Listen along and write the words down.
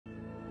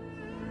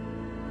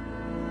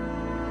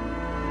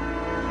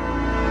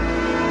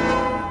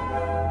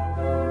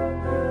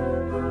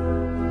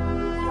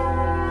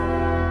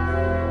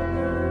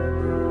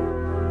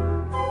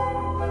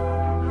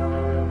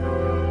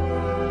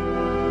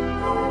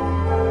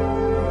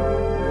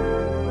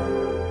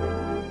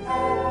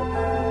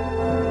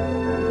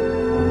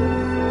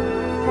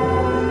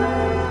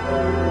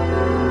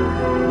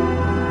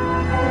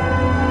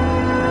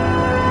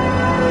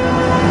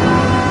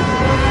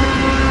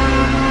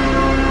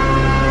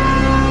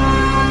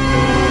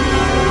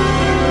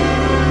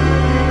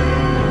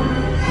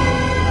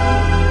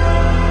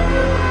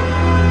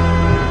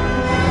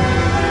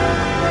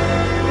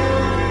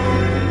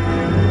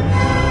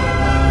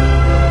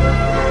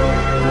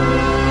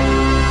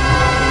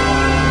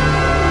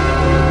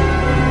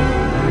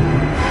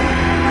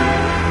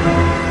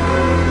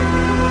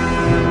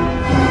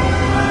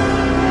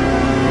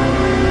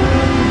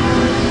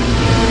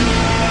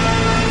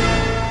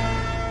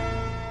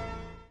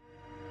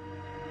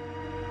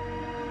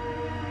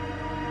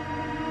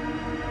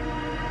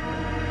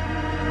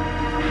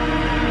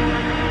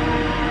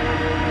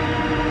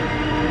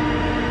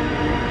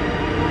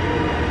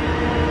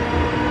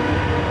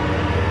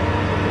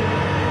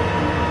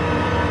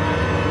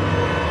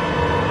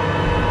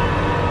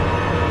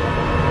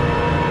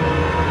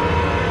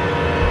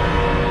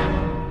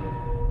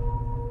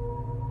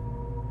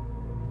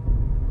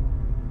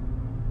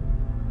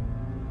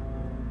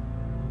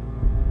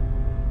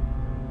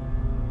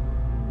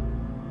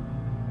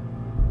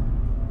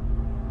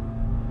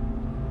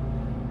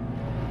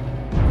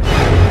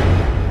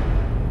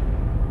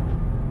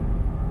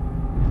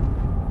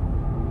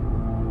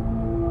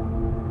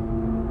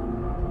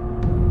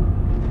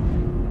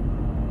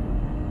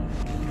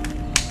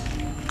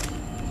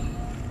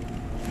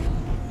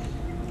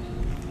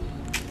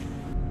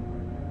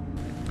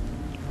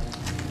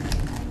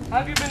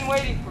Have you been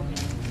waiting for me?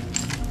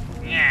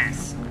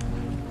 Yes.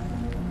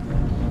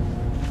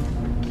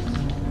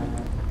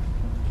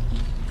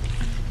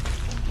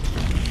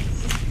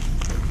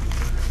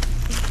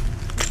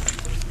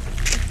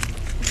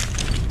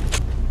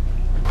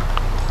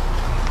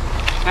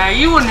 Now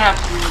you wouldn't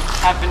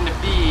happen to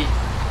be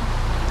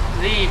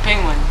the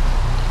penguin.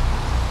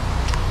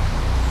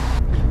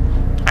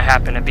 I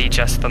happen to be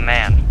just the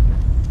man.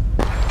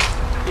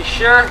 You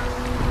sure?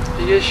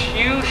 You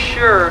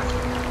sure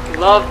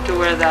love to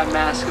wear that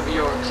mask of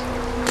yours.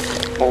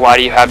 Well, why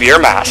do you have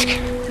your mask?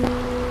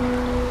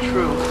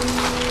 True.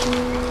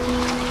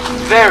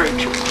 Very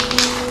true.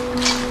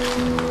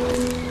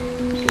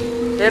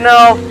 You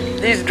know,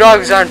 these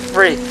drugs aren't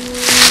free.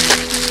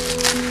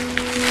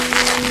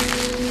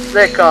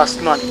 They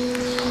cost money.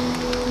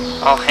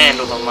 I'll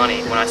handle the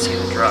money when I see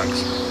the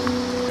drugs.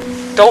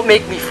 Don't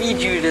make me feed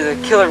you to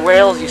the killer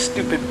whales, you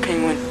stupid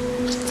penguin.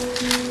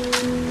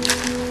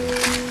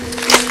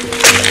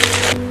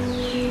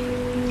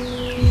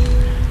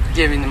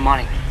 Give me the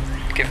money.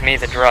 Give me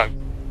the drug.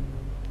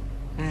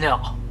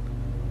 No.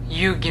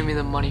 You give me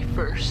the money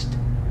first.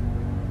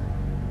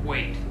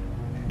 Wait.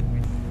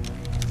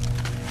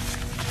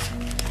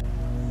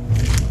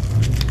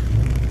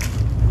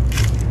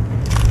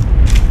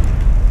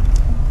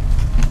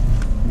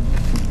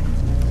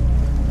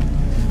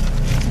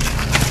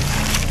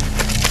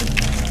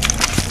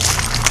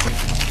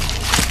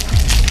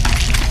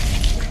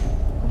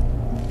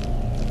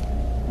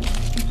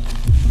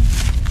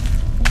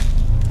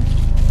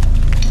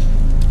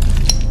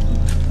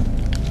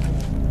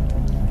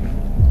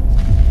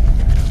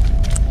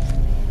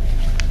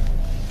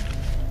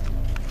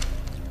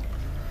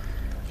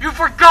 You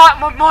forgot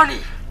my money!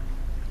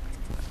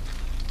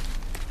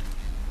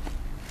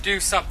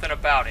 Do something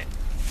about it.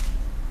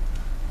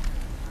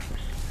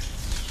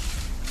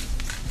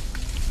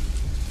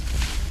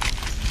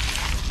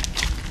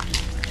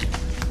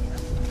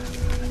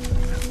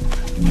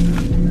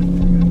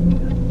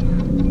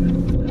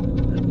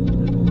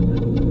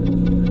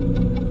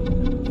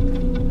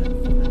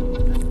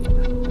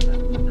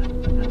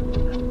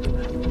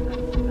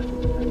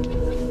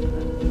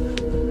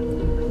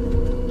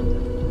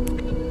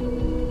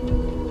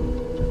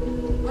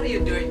 What are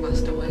you doing,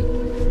 Master White?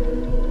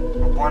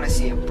 I want to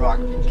see if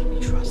Brockman can be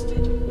trusted.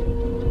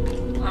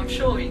 I'm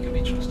sure he can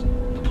be trusted.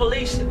 The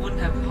police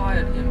wouldn't have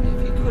hired him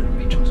if he couldn't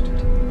be trusted.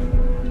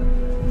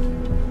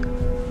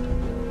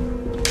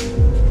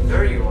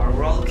 There you are.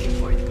 We're all looking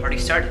for you. The party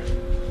started.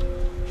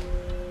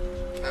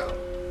 Oh,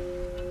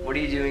 What are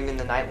you doing in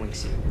the Nightwing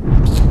suit?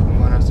 I'm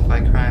going out to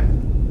fight crime.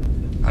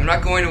 I'm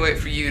not going to wait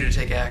for you to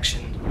take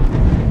action.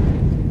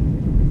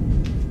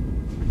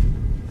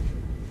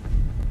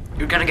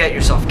 You're gonna get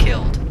yourself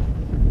killed.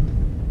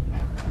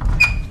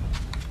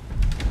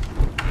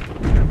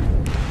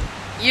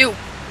 You.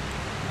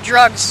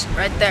 Drugs,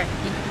 right there.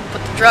 You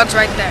put the drugs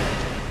right there.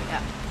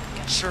 Yeah.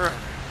 Sure.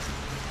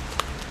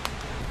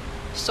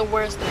 So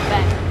where's the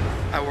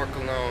bank? I work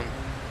alone.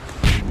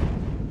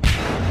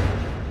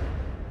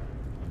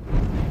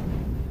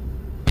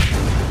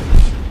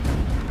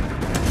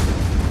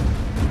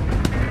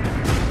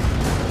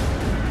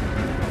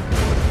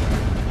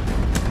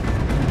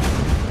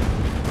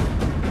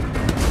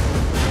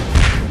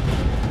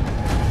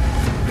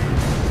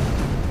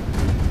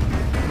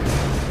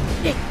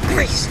 Hey,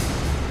 Grace.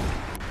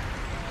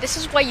 This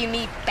is why you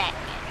need Batman.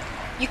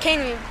 You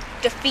can't even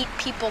defeat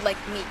people like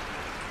me.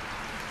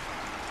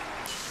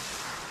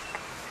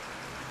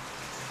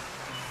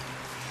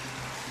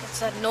 What's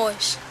that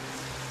noise?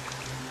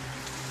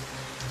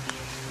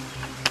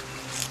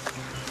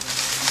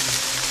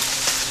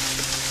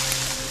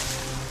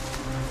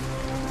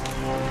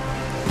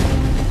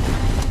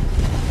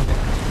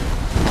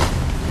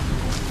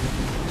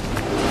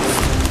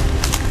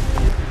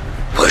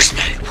 Where's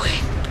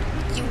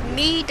Nightwing? You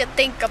need to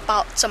think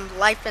about some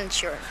life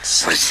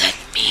insurance. What does that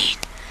mean?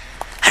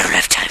 I don't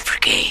have time for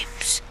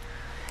games.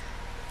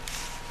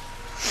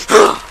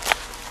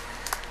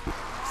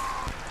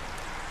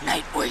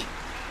 Nightwing.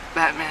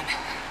 Batman,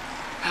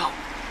 help.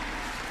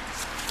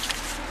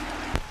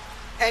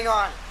 Hang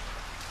on.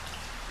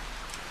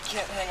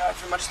 Can't hang on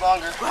for much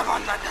longer. Grab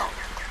on that belt.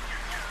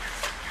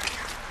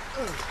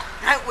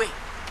 Nightwing.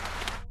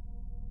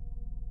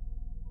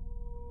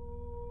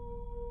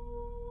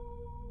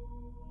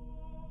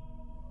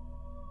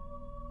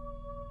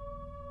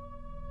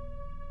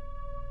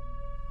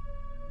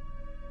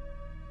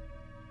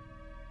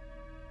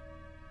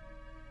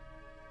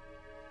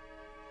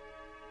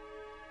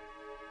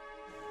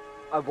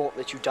 I won't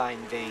let you die in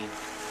vain.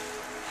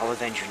 I'll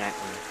avenge your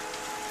Nightwing.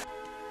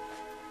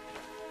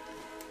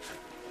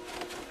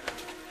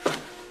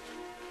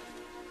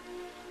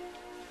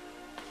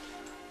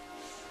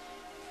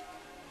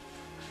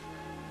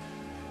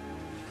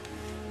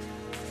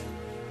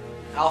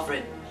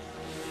 Alfred!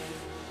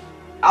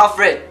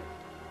 Alfred!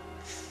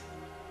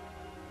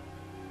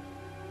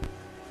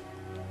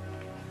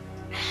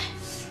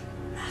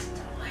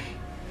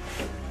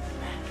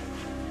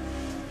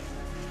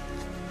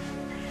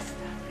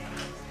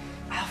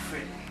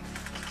 Alfred!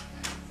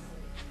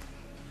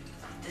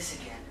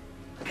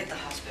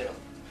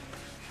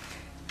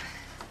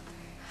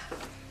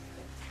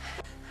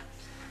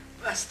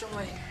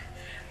 Wait,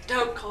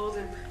 don't call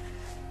them.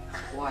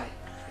 Why?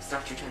 It's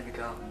not your time to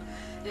go.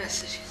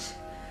 Yes, it is.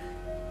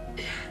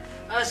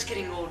 I was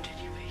getting old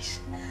anyways.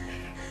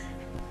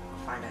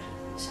 I'll find out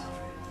who this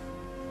Alfred.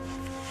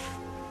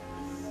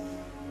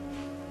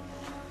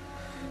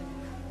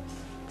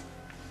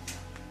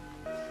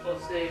 I'll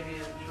save you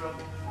in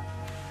trouble.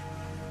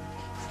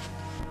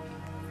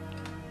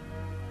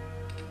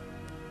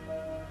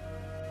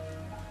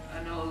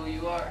 I know who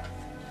you are.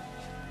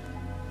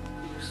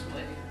 Bruce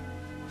Wayne.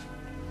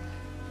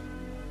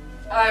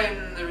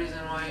 I'm the reason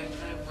why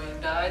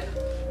Wayne died.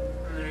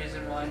 I'm the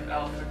reason why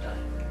Alfred died.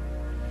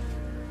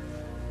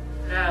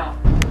 Now,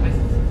 with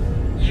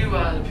you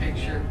out of the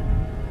picture,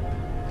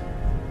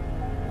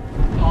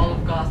 all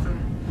of Gotham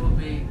will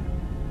be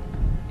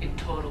in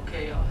total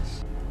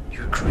chaos.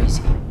 You're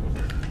crazy.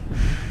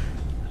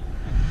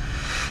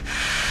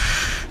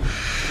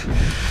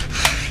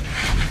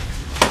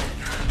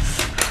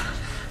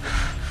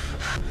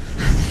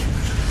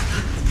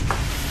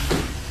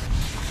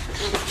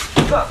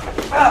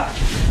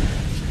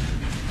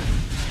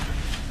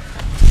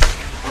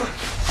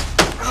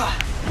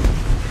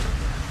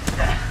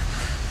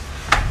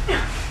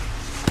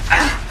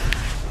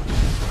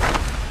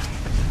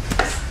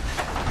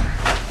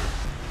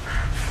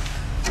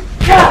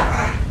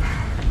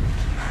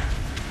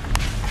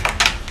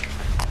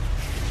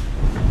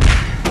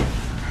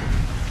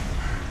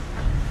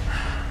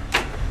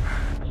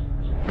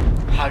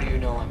 How do you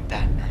know I'm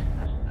Batman?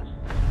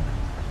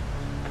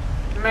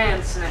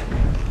 Man Snake.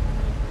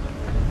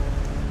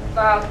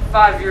 About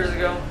 5 years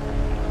ago,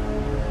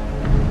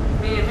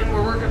 me and him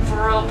were working for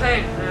Royal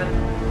Paint, and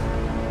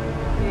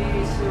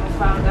he soon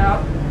found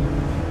out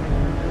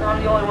that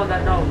I'm the only one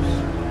that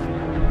knows.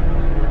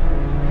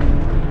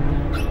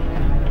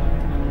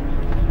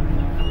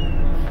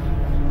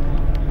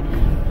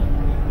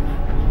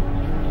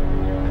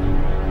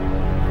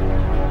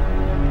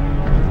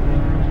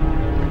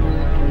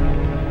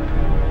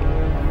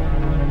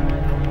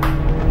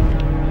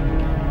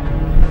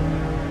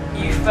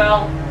 You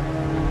fell,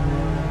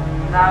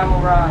 and I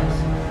will rise.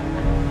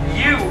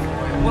 You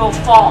will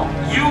fall.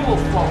 You will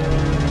fall.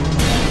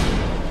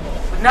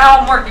 But now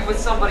I'm working with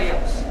somebody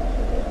else.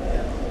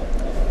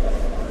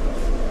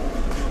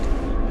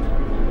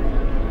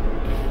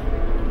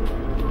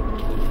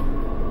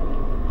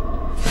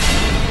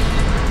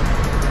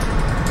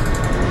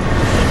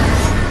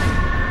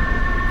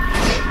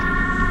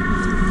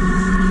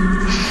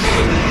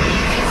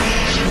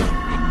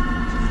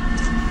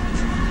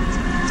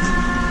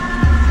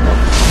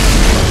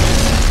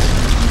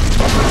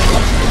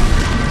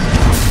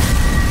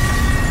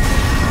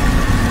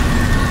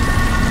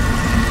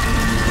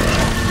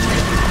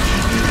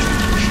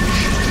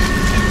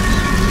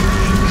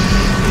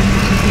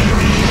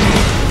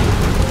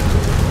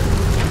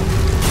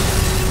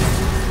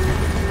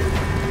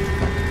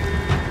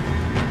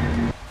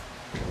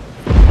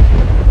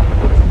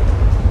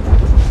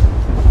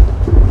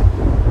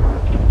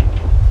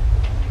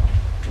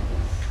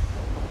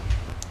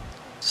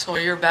 So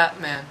you're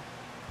Batman.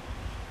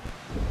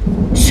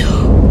 So,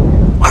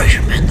 are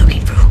your men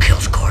looking for who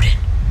killed Gordon?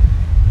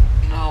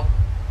 No.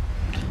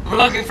 We're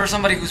looking for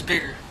somebody who's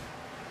bigger.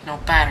 You know,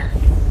 badder.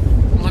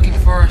 We're looking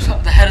for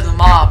the head of the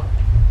mob.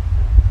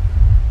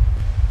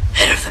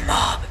 Head of the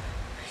mob?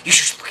 You're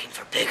just looking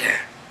for bigger.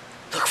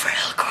 Look for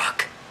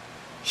Hellcrock.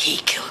 He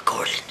killed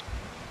Gordon.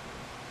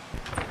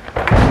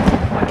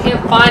 I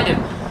can't find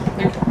him.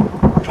 He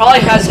probably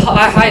has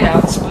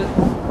hideouts, but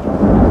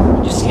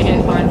I just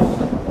can't find him.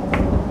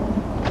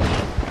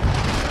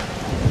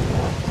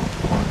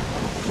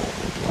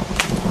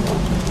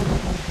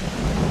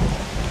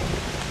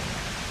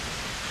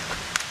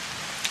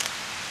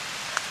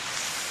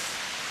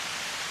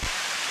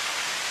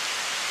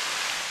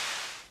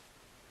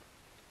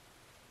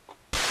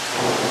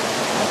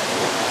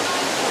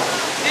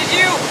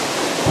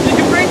 Did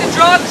you bring the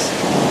drugs?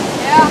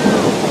 Yeah.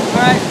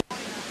 Alright.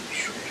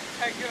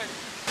 Okay, good.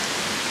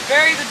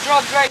 Bury the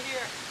drugs right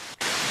here.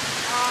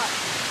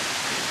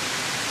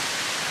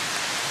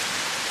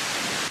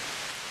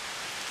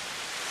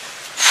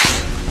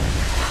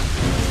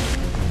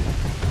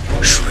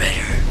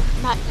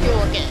 Shredder, Not you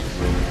again.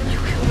 you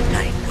killed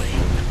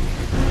Nightwing,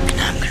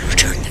 and I'm gonna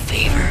return the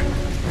favor.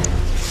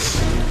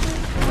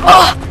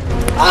 Ah!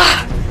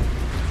 Ah!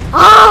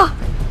 Ah!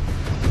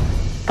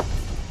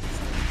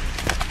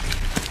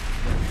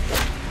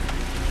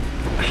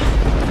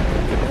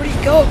 Where'd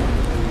he go?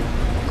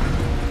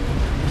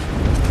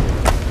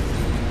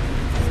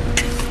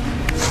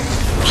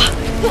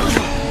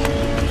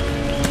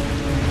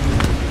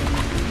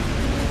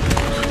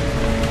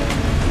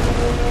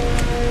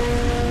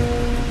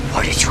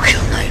 Why did you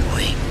kill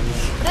Nightwing?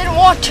 I didn't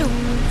want to.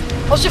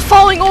 I was just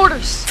following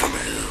orders. From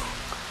who?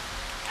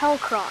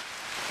 Hellcrock.